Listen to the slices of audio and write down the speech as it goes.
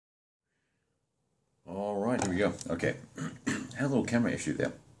Alright, here we go. Okay, had a little camera issue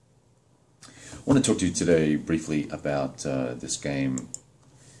there. I want to talk to you today briefly about this game,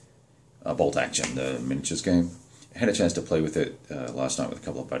 Bolt Action, the miniatures game. I had a chance to play with it last night with a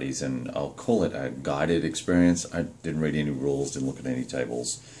couple of buddies, and I'll call it a guided experience. I didn't read any rules, didn't look at any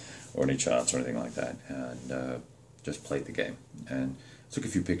tables or any charts or anything like that, and just played the game. And took a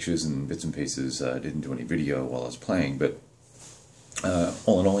few pictures and bits and pieces. Didn't do any video while I was playing, but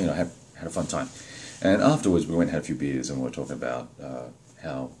all in all, had a fun time. And afterwards, we went and had a few beers, and we were talking about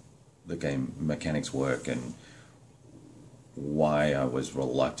how the game mechanics work and why I was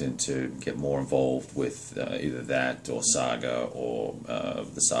reluctant to get more involved with either that or Saga or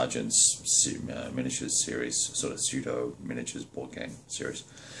the Sergeant's miniatures series, sort of pseudo miniatures board game series.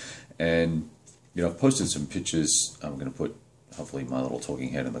 And I've posted some pictures. I'm going to put hopefully my little talking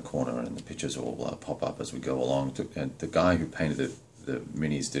head in the corner, and the pictures will pop up as we go along. And the guy who painted the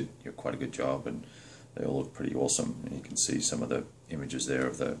minis did quite a good job, and they all look pretty awesome. And you can see some of the images there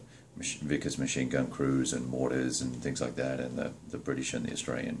of the Vickers machine gun crews and mortars and things like that, and the British and the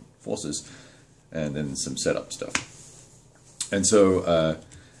Australian forces, and then some setup stuff. And so,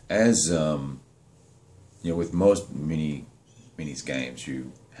 with most minis games,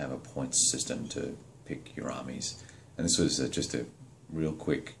 you have a points system to pick your armies, and this was just a real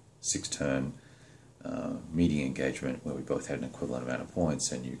quick 6-turn meeting engagement where we both had an equivalent amount of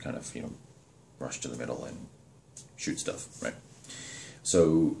points, and you kind of rush to the middle and shoot stuff, right?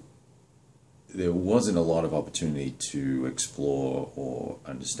 So there wasn't a lot of opportunity to explore or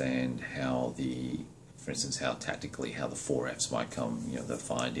understand how for instance, how tactically how the 4Fs might come, the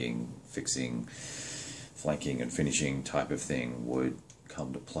finding, fixing, flanking and finishing type of thing would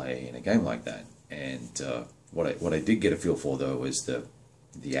come to play in a game like that. And what I did get a feel for, though, is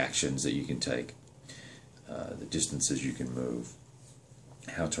the actions that you can take, the distances you can move,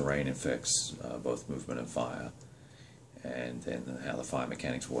 how terrain affects both movement and fire, and then how the fire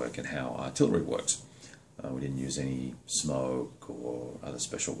mechanics work and how artillery works. We didn't use any smoke or other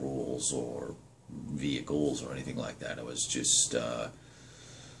special rules or vehicles or anything like that. It was just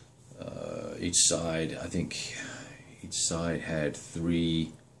each side, I think each side had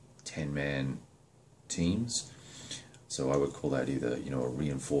 3 10-man teams. So I would call that either a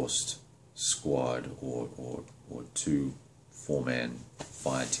reinforced squad or 2 4-man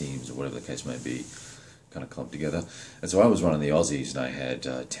fire teams, or whatever the case may be, kind of clumped together. And so I was running the Aussies, and I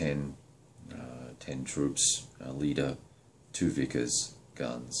had 10 troops, a leader, 2 Vickers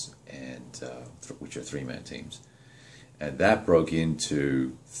guns, and which are 3-man teams. And that broke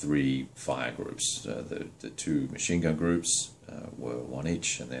into 3 fire groups. The 2 machine gun groups were 1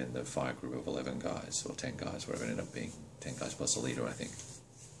 each, and then the fire group of 11 guys, or 10 guys, whatever it ended up being, 10 guys plus a leader, I think.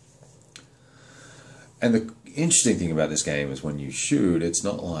 And the interesting thing about this game is when you shoot, it's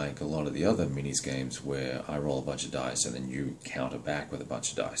not like a lot of the other minis games where I roll a bunch of dice and then you counter back with a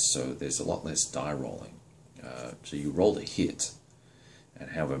bunch of dice. So there's a lot less die rolling. So you roll a hit, and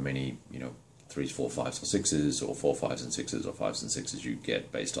however many, 3s, 4s, 5s, or 6s, or 4, 5s, and 6s, or 5s and 6s you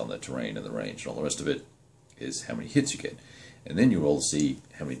get based on the terrain and the range, and all the rest of it is how many hits you get. And then you roll to see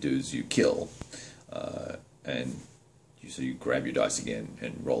how many dudes you kill, so you grab your dice again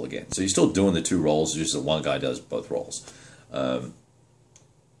and roll again. So you're still doing the 2 rolls, just that one guy does both rolls. And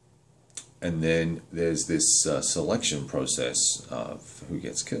then there's this selection process of who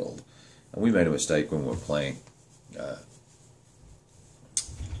gets killed. And we made a mistake when we were playing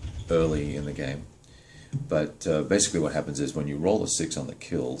early in the game. But basically what happens is when you roll a 6 on the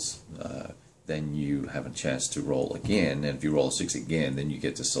kills, then you have a chance to roll again. And if you roll a 6 again, then you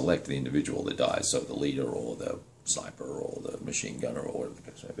get to select the individual that dies, so the leader or the sniper or the machine gunner or whatever the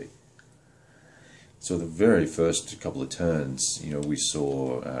case may be. So the very first couple of turns, we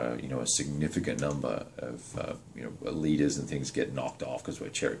saw a significant number of leaders and things get knocked off because we're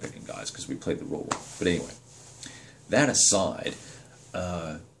cherry picking guys because we played the rule wrong. But anyway, that aside,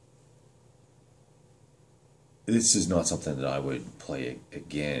 this is not something that I would play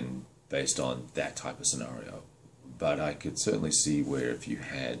again based on that type of scenario. But I could certainly see where if you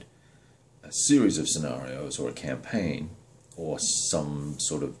had a series of scenarios or a campaign or some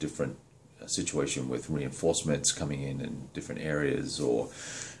sort of different situation with reinforcements coming in different areas, or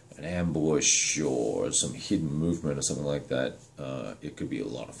an ambush or some hidden movement or something like that, it could be a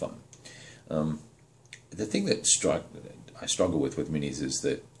lot of fun. The thing that I struggle with minis is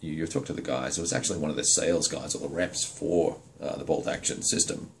that you talk to the guys. It was actually one of the sales guys or the reps for the Bolt Action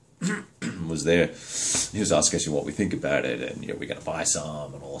system was there. He was asking us what we think about it, and we're going to buy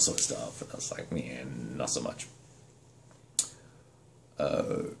some and all that sort of stuff. And I was like, man, not so much.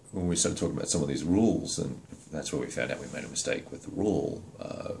 When we started talking about some of these rules, and that's where we found out we made a mistake with the rule.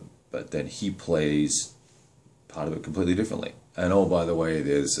 But but then he plays part of it completely differently. And oh, by the way,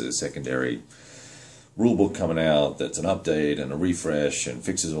 there's a secondary rulebook coming out that's an update and a refresh and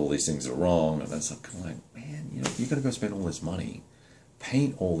fixes all these things that are wrong. And that's kind of like, man, you know, you're going to go spend all this money,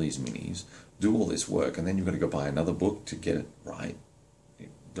 paint all these minis, do all this work, and then you've got to go buy another book to get it right,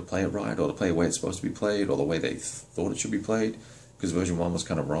 to play it right, or to play the way it's supposed to be played, or the way they thought it should be played, because version 1 was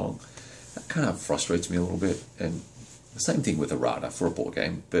kind of wrong. That kind of frustrates me a little bit. And the same thing with errata for a board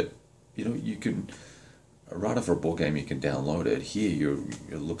game, but you know, you can errata for a board game, you can download it. Here,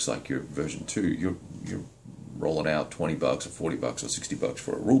 it looks like your version 2. You're rolling out $20 or $40 or $60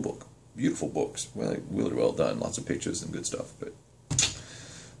 for a rule book. Beautiful books, really well done, lots of pictures and good stuff. But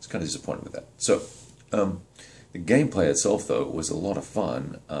it's kind of disappointed with that. So the gameplay itself, though, was a lot of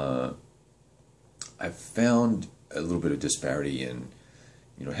fun. I found a little bit of disparity in,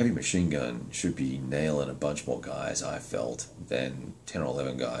 you know, heavy machine gun should be nailing a bunch more guys, I felt, than 10 or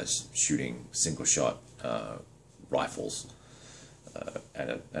 11 guys shooting single shot rifles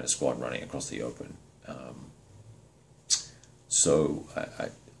at a squad running across the open. So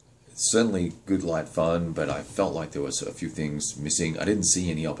certainly good light fun, but I felt like there was a few things missing. I didn't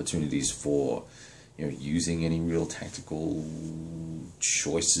see any opportunities for, you know, using any real tactical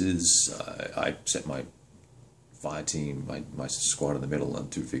choices. I set my fire team, my squad in the middle,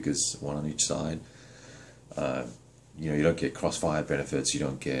 and 2 figures, 1 on each side. You know, you don't get crossfire benefits. You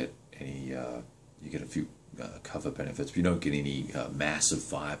don't get any. You get a few cover benefits, but you don't get any massive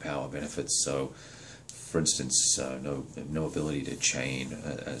firepower benefits. So, for instance, no ability to chain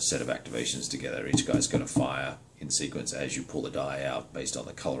a set of activations together. Each guy's going to fire in sequence as you pull the die out based on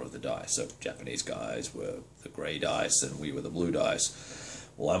the color of the die. So Japanese guys were the gray dice and we were the blue dice.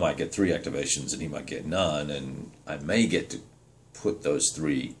 Well, I might get 3 activations and he might get none, and I may get to put those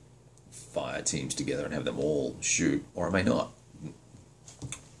 3 fire teams together and have them all shoot, or I may not.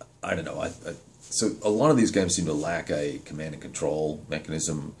 I don't know. So a lot of these games seem to lack a command and control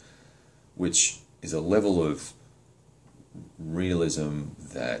mechanism, which is a level of realism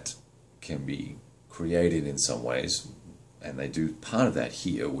that can be created in some ways, and they do part of that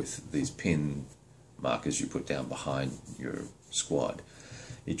here with these pin markers you put down behind your squad.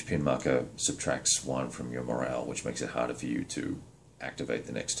 Each pin marker subtracts 1 from your morale, which makes it harder for you to activate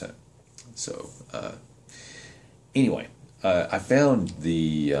the next turn. So anyway, I found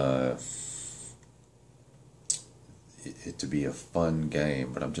it to be a fun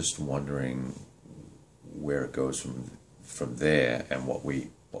game, but I'm just wondering where it goes from there, and what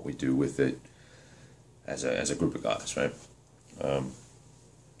we do with it as a group of guys, right?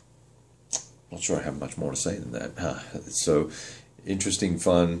 Not sure I have much more to say than that. So interesting,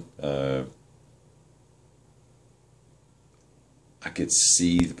 fun. I could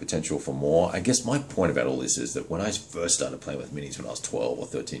see the potential for more. I guess my point about all this is that when I first started playing with minis when I was 12 or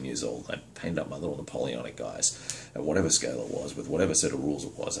 13 years old, I painted up my little Napoleonic guys at whatever scale it was, with whatever set of rules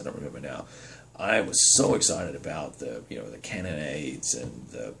it was. I don't remember now. I was so excited about the cannonades and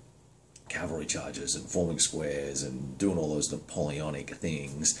the cavalry charges and forming squares and doing all those Napoleonic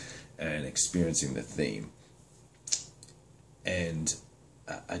things and experiencing the theme. And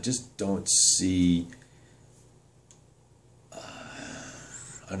I just don't see...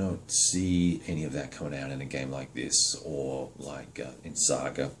 I don't see any of that coming out in a game like this, or like in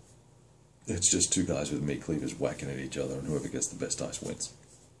Saga. It's just 2 guys with meat cleavers whacking at each other, and whoever gets the best dice wins.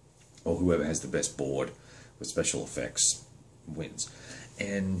 Or whoever has the best board with special effects wins.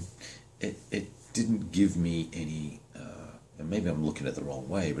 And it didn't give me any, and maybe I'm looking at it the wrong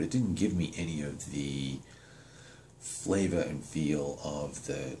way, but it didn't give me any of the flavor and feel of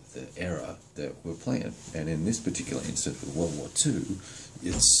the era that we're playing. And in this particular instance with World War II,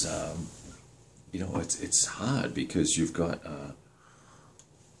 it's it's hard because you've got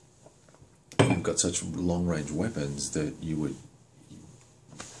such long range weapons that you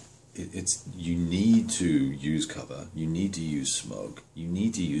need to use cover, you need to use smoke, you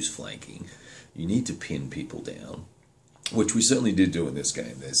need to use flanking, you need to pin people down, which we certainly did do in this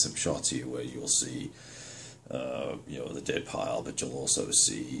game. There's some shots here where you'll see the dead pile, but you'll also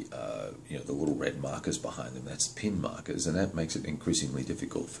see the little red markers behind them. That's pin markers, and that makes it increasingly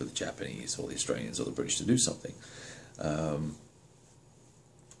difficult for the Japanese or the Australians or the British to do something.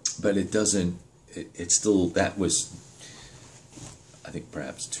 But it doesn't. It's still, that was, I think,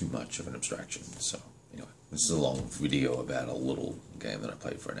 perhaps too much of an abstraction. So anyway, this is a long video about a little game that I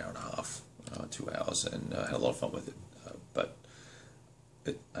played for an hour and a half, 2 hours, and had a lot of fun with it. But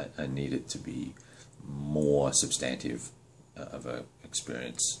I need it to be more substantive of an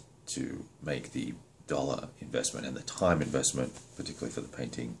experience to make the dollar investment and the time investment, particularly for the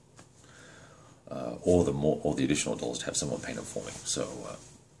painting, or the additional dollars to have someone paint it for me. So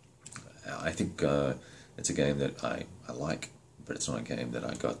I think it's a game that I like, but it's not a game that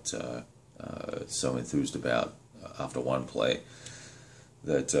I got so enthused about after one play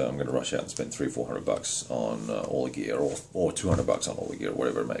that I'm going to rush out and spend $300-400 on all the gear, or $200 on all the gear,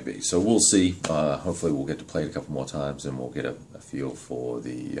 whatever it may be. So we'll see. Hopefully we'll get to play it a couple more times, and we'll get a feel for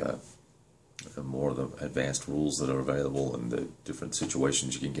the more of the advanced rules that are available and the different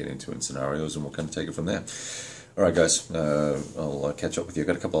situations you can get into and scenarios, and we'll kind of take it from there. Alright guys, I'll catch up with you. I've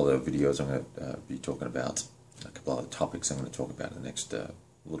got a couple other videos I'm going to be talking about, a couple other topics I'm going to talk about in the next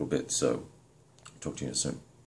little bit, so talk to you soon.